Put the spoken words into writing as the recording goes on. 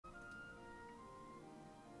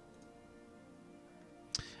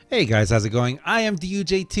Hey guys, how's it going? I am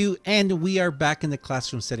DUJ2 and we are back in the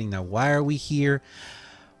classroom setting now. Why are we here?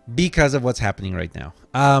 Because of what's happening right now.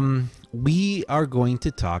 We are going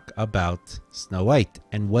to talk about Snow White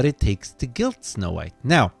and what it takes to guilt Snow White.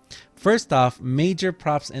 Now, first off, major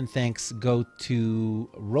props and thanks go to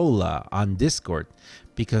Rolla on Discord,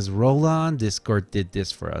 because Rolla on Discord did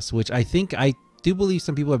this for us, which I do believe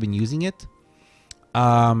some people have been using it.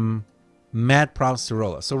 Mad props to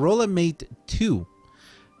Rolla. So Rolla made two.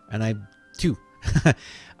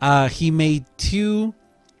 He made two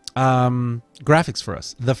graphics for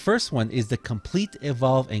us. The first one is the complete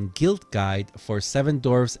evolve and guild guide for 7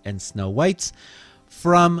 dwarves and Snow Whites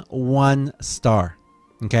from 1 star.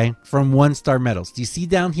 Okay, from 1 star medals. Do you see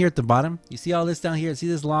down here at the bottom? You see all this down here? See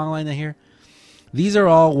this long line down here? These are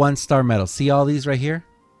all 1 star medals. See all these right here?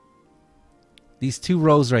 These 2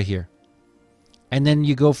 rows right here. And then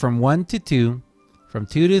you go from 1 to 2, from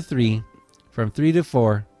 2 to 3, from 3 to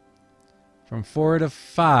 4, from 4 to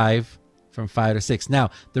 5, from 5 to 6. Now,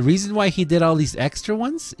 the reason why he did all these extra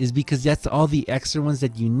ones is because that's all the extra ones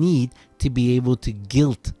that you need to be able to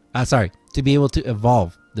to be able to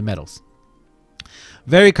evolve the medals.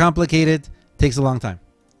 Very complicated, takes a long time.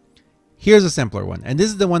 Here's a simpler one, and this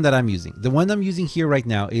is the one that I'm using. The one I'm using here right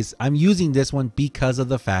now is I'm using this one because of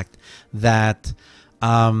the fact that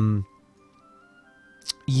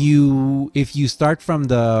if you start from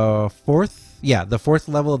the 4th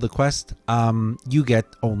level of the quest, you get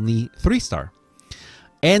only 3 star.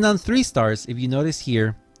 And on 3 stars, if you notice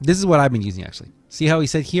here, this is what I've been using actually. See how he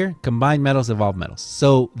said here? Combine medals, evolve medals.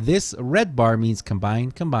 So this red bar means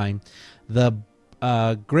combine. The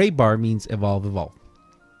gray bar means evolve.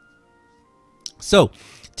 So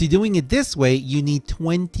to doing it this way, you need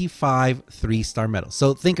 25 3-star medals.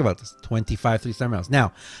 So think about this, 25 3-star medals.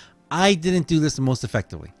 Now, I didn't do this the most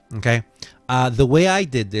effectively, okay? The way I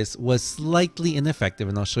did this was slightly ineffective,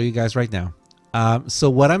 and I'll show you guys right now. So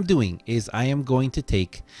what I'm doing is I am going to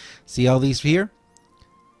take, see all these here?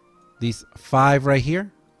 These 5 right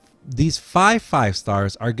here? These 5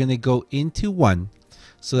 stars are going to go into 1,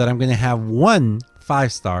 so that I'm going to have 1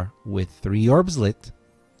 5-star with 3 orbs lit.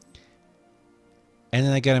 And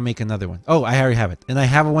then I got to make another one. Oh, I already have it. And I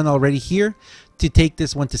have one already here to take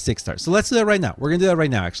this one to 6 stars. So let's do that right now. We're going to do that right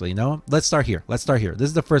now, actually. You know, let's start here. This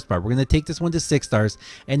is the first part. We're going to take this one to 6 stars.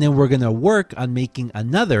 And then we're going to work on making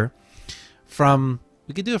another from,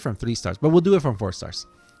 we could do it from 3 stars, but we'll do it from 4 stars.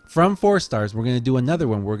 From 4 stars, we're going to do another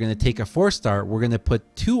one. We're going to take a 4-star. We're going to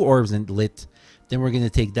put 2 orbs in lit. Then we're going to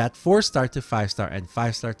take that 4-star to 5-star and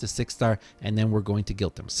 5-star to 6-star. And then we're going to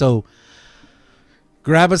guild them. So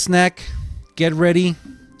grab a snack. Get ready.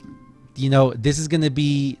 You know, this is going to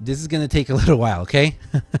take a little while, okay?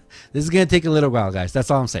 This is going to take a little while, guys.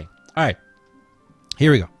 That's all I'm saying. All right.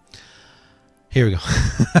 Here we go.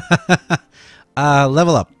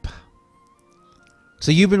 Level up.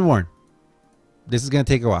 So you've been warned. This is going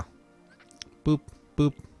to take a while. Boop,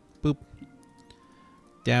 boop, boop.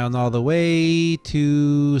 Down all the way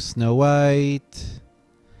to Snow White.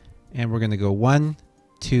 And we're going to go 1,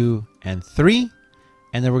 2, and 3.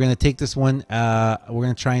 And then we're going to take this one, we're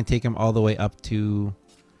going to try and take him all the way up to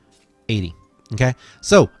 80. Okay?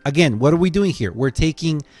 So, again, what are we doing here? We're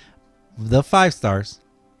taking the 5 stars,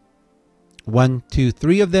 1, 2,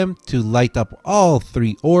 3 of them to light up all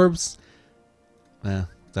 3 orbs.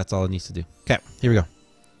 That's all it needs to do. Okay, here we go.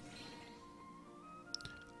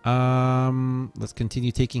 Let's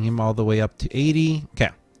continue taking him all the way up to 80. Okay.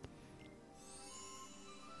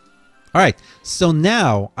 All right. So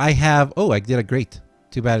now I have, oh, I did a great.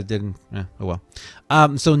 Too bad it didn't. Oh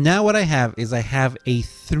well. So now what I have is I have a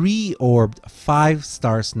 3-orbed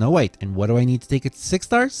 5-star Snow White. And what do I need to take it to 6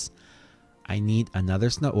 stars? I need another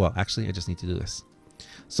Snow. Well, actually, I just need to do this.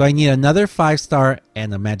 So I need another 5-star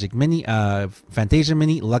and a Magic Mini, Fantasia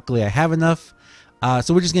Mini. Luckily, I have enough.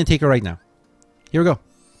 So we're just going to take it right now. Here we go.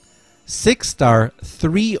 6-star,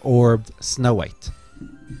 3-orbed Snow White.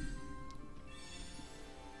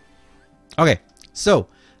 Okay, so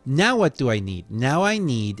now what do I need? Now I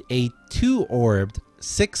need a 2-orbed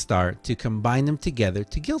 6-star to combine them together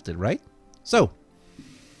to guild it, right? So,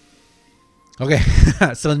 okay,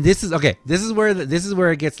 so this is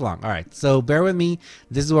where it gets long. All right, so bear with me.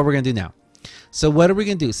 This is what we're gonna do now. So what are we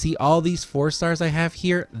gonna do? See all these 4 stars I have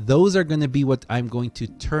here? Those are gonna be what I'm going to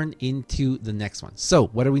turn into the next one. So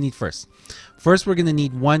what do we need first? First, we're gonna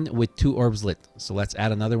need one with 2 orbs lit. So let's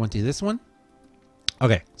add another one to this one.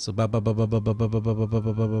 Okay, so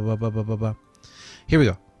here we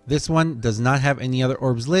go. This one does not have any other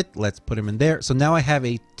orbs lit. Let's put him in there. So now I have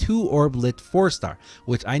a 2-orb lit 4-star,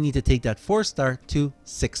 which I need to take that 4-star to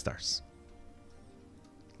 6 stars.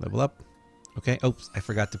 Level up. Okay. Oops, I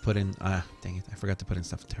forgot to put in. Dang it! I forgot to put in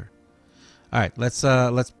stuff into her. All right, let's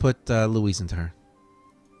put Louise into her.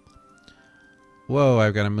 Whoa,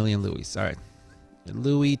 I've got a million Louis. All right,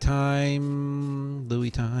 Louis time.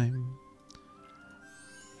 Louis time.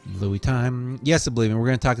 Louis time. Yes, Oblivion. We're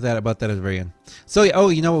going to talk about that at the very end. So, oh,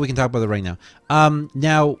 you know what? We can talk about it right now.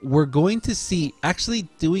 Now we're going to see. Actually,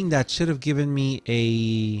 doing that should have given me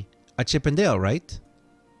a Chip and Dale, right?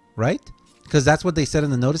 Right? Because that's what they said in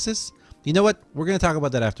the notices. You know what? We're going to talk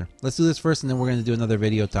about that after. Let's do this first, and then we're going to do another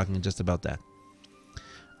video talking just about that.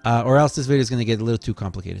 Or else this video is going to get a little too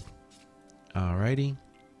complicated. Alrighty.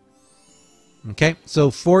 Okay, so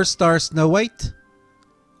 4-star Snow White.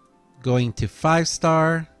 Going to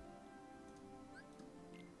 5-star.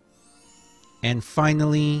 And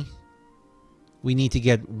finally, we need to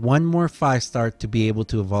get one more 5-star to be able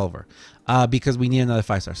to evolve her. Because we need another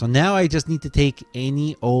 5-star. So now I just need to take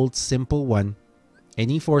any old simple one.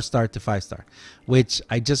 Any 4-star to 5-star. Which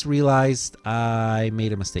I just realized I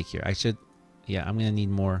made a mistake here. I should... Yeah, I'm going to need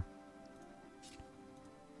more.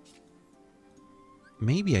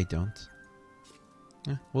 Maybe I don't.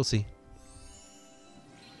 Yeah, we'll see.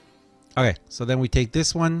 Okay, so then we take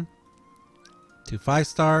this one to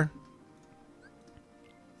 5-star.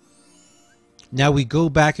 Now we go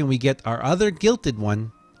back and we get our other gilted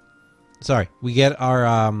one. Sorry, we get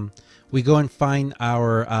our we go and find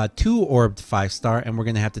our 2-orbed 5-star, and we're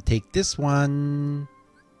gonna have to take this one.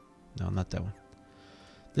 No, not that one.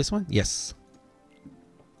 This one? Yes.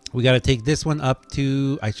 We gotta take this one up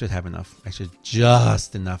to... I should have enough. I should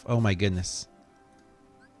just enough. Oh my goodness.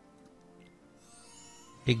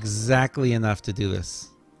 Exactly enough to do this.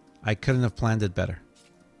 I couldn't have planned it better.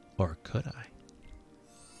 Or could I?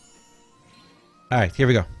 Alright, here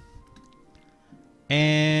we go.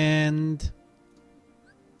 And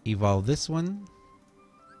evolve this one.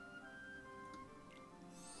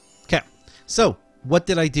 Okay. So, what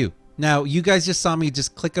did I do? Now, you guys just saw me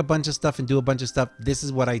just click a bunch of stuff and do a bunch of stuff. This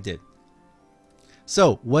is what I did.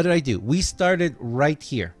 So, what did I do? We started right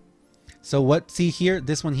here. So what, see here,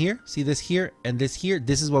 this one here, see this here, and this here,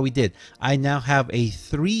 this is what we did. I now have a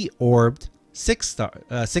 3-orbed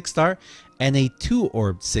 6-star and a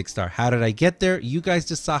 2-orbed 6-star. How did I get there? You guys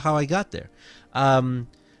just saw how I got there.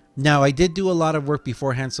 Now I did do a lot of work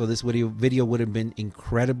beforehand, so this video would have been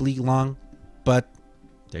incredibly long, but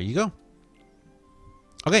there you go.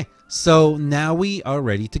 Okay, so now we are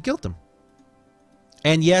ready to gilt them.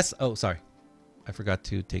 And yes, oh, sorry. I forgot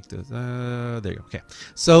to take the... there you go. Okay.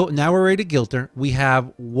 So now we're ready to gilt her. We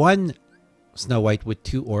have one Snow White with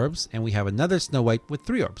 2 orbs, and we have another Snow White with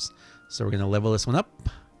 3 orbs. So we're going to level this one up.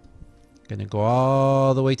 Going to go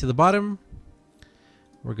all the way to the bottom.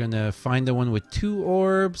 We're going to find the one with 2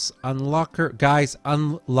 orbs. Unlock her. Guys,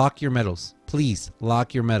 unlock your medals. Please,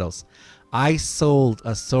 lock your medals. I sold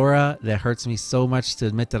a Sora. That hurts me so much to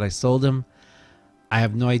admit that I sold him. I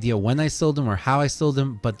have no idea when I sold them or how I sold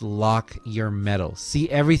them, but lock your medals. See,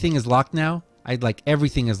 everything is locked now.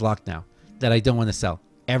 Everything is locked now that I don't want to sell.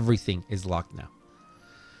 Everything is locked now.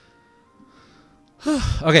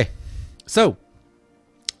 Okay, so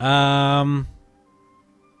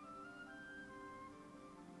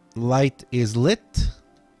light is lit.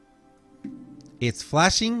 It's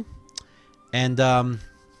flashing, and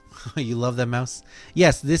you love that mouse.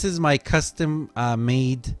 Yes, this is my custom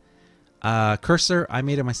made cursor. I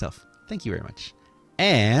made it myself. Thank you very much.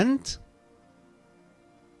 And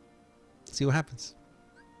see what happens.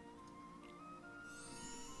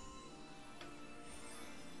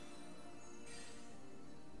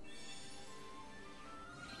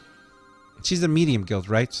 She's a medium guild,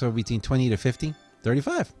 right? So between 20 to 50,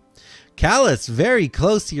 35. Callus, very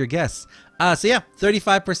close to your guess. So yeah,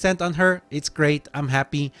 35% on her. It's great. I'm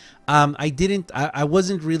happy. I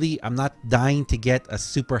wasn't really, I'm not dying to get a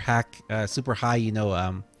super high, you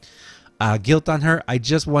know, guilt on her. I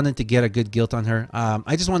just wanted to get a good guilt on her.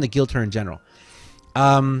 I just wanted to guilt her in general.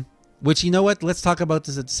 Which, you know what? Let's talk about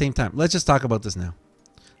this at the same time. Let's just talk about this now.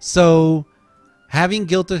 So, having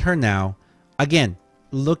guilted her now, again,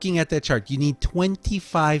 looking at that chart, you need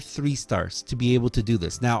 25 3-stars to be able to do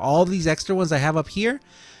this. Now, all these extra ones I have up here,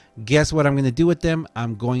 guess what I'm going to do with them?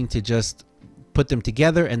 I'm going to just put them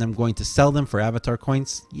together and I'm going to sell them for avatar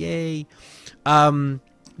coins. Yay.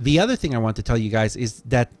 The other thing I want to tell you guys is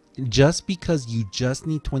that just because you just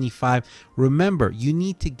need 25, remember, you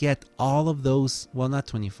need to get all of those. Well, not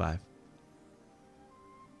 25.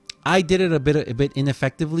 I did it a bit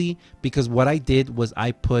ineffectively because what I did was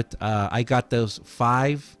I put I got those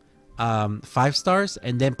 5 stars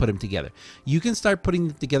and then put them together. You can start putting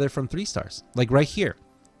them together from 3 stars, like right here.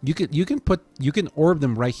 You can orb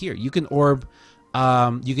them right here. You can orb.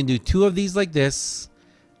 You can do 2 of these like this,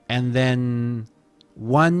 and then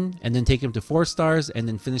 1, and then take them to 4 stars, and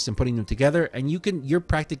then finish them putting them together, and you're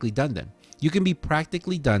practically done then. You can be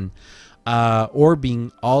practically done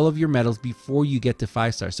orbing all of your medals before you get to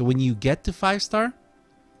 5 stars. So when you get to 5 star,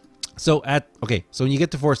 so when you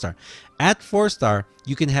get to 4 star, at 4 star,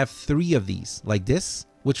 you can have 3 of these like this,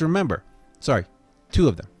 which remember, sorry, 2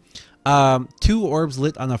 of them. 2 orbs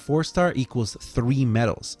lit on a 4 star equals 3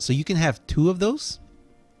 medals. So you can have 2 of those.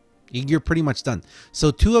 You're pretty much done.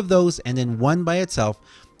 So 2 of those and then 1 by itself,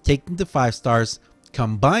 take them to 5 stars,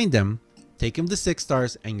 combine them, take them to 6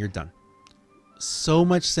 stars, and you're done. So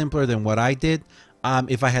much simpler than what I did.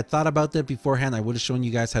 If I had thought about that beforehand, I would have shown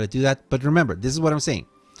you guys how to do that. But remember, this is what I'm saying.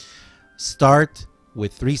 Start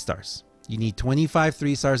with 3 stars. You need 25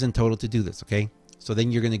 3 stars in total to do this, okay? So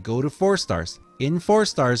then you're going to go to 4 stars. In 4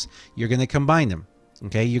 stars, you're going to combine them,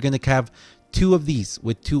 okay? You're going to have 2 of these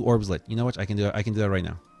with 2 orbs lit. You know what? I can do that right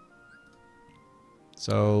now.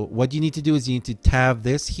 So what you need to do is you need to tab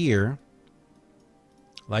this here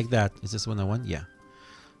like that. Is this one the one? Yeah.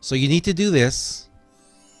 So you need to do this.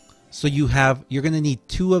 So you're going to need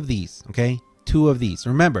 2 of these, okay? 2 of these.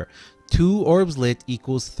 Remember, 2 orbs lit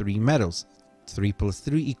equals 3 medals. 3 plus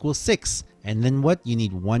 3 equals 6. And then what? You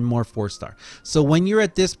need 1 more 4 star. So when you're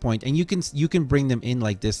at this point, and you can bring them in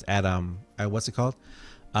like this at what's it called?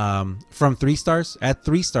 From 3 stars. At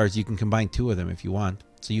 3 stars, you can combine 2 of them if you want.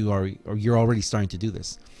 So you're already starting to do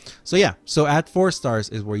this. So yeah, so at 4 stars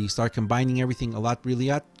is where you start combining everything a lot really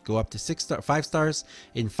up. Go up to 5 stars.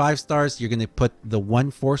 In 5 stars, you're going to put the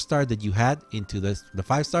 1 4 star that you had into the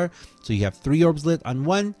 5 star. So you have 3 orbs lit on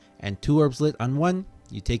 1 and 2 orbs lit on 1.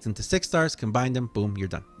 You take them to 6 stars, combine them, boom, you're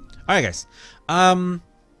done. All right, guys.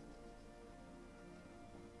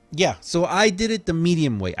 Yeah, so I did it the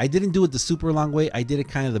medium way. I didn't do it the super long way. I did it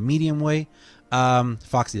kind of the medium way.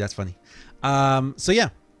 Foxy, that's funny. So yeah,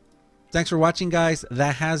 thanks for watching, guys.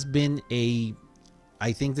 That has been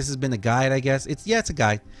I think this has been a guide, I guess. It's a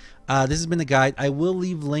guide. This has been a guide. I will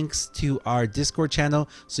leave links to our Discord channel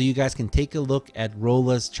so you guys can take a look at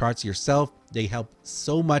Rolla's charts yourself. They help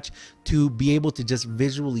so much to be able to just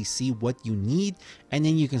visually see what you need, and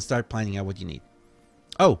then you can start planning out what you need.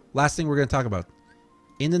 Oh, last thing we're going to talk about.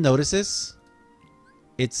 In the notices,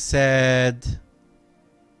 it said,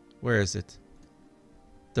 where is it?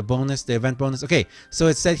 The bonus, the event bonus. Okay, so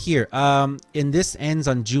it said here, and this ends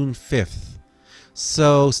on June 5th.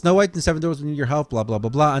 So Snow White and 7 Dwarfs will need your help, blah, blah, blah,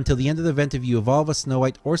 blah. Until the end of the event, if you evolve a Snow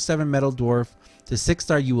White or 7 Metal Dwarf to 6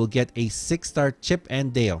 star, you will get a 6 star Chip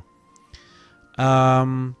and Dale.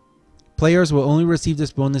 Players will only receive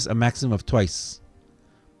this bonus a maximum of twice.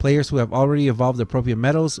 Players who have already evolved the appropriate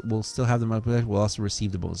medals will still have them, will also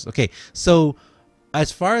receive the bonus. Okay, so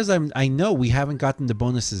as far as I know, we haven't gotten the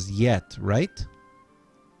bonuses yet, right?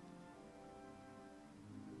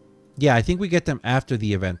 Yeah, I think we get them after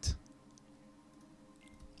the event.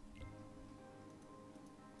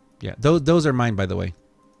 Yeah, those are mine, by the way.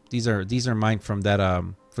 These are mine from that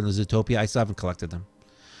from the Zootopia. I still haven't collected them.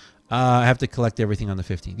 I have to collect everything on the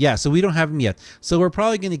 15th. Yeah, so we don't have them yet. So we're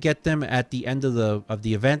probably going to get them at the end of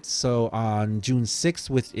the event. So on June 6th,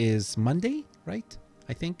 which is Monday, right?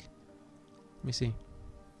 I think. Let me see.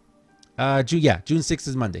 June 6th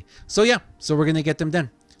is Monday. So yeah, so we're going to get them then.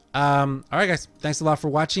 All right, guys. Thanks a lot for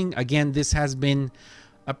watching. Again, this has been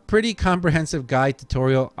a pretty comprehensive guide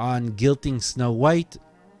tutorial on guilting Snow White.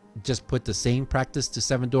 Just put the same practice to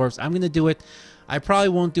 7 Dwarfs. I'm going to do it. I probably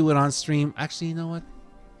won't do it on stream. Actually, you know what?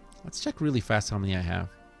 Let's check really fast how many I have.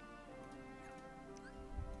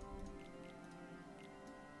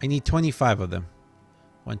 I need 25 of them.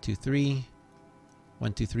 1, 2, 3.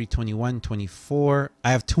 1, 2, 3, 21, 24.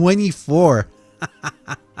 I have 24.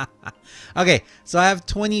 Okay, so I have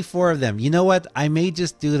 24 of them. You know what? I may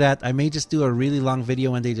just do that. I may just do a really long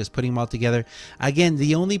video one day just putting them all together. Again,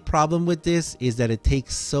 the only problem with this is that it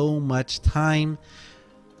takes so much time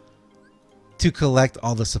to collect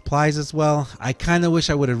all the supplies as well. I kind of wish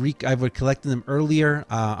I would have collected them earlier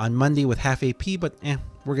on Monday with half AP, but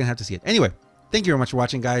we're gonna have to see it. Anyway, thank you very much for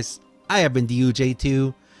watching, guys. I have been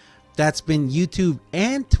DUJ2. That's been YouTube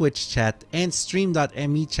and Twitch chat and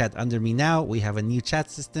stream.me chat under me now. We have a new chat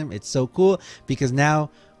system. It's so cool because now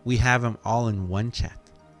we have them all in one chat.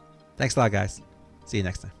 Thanks a lot, guys. See you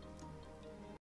next time.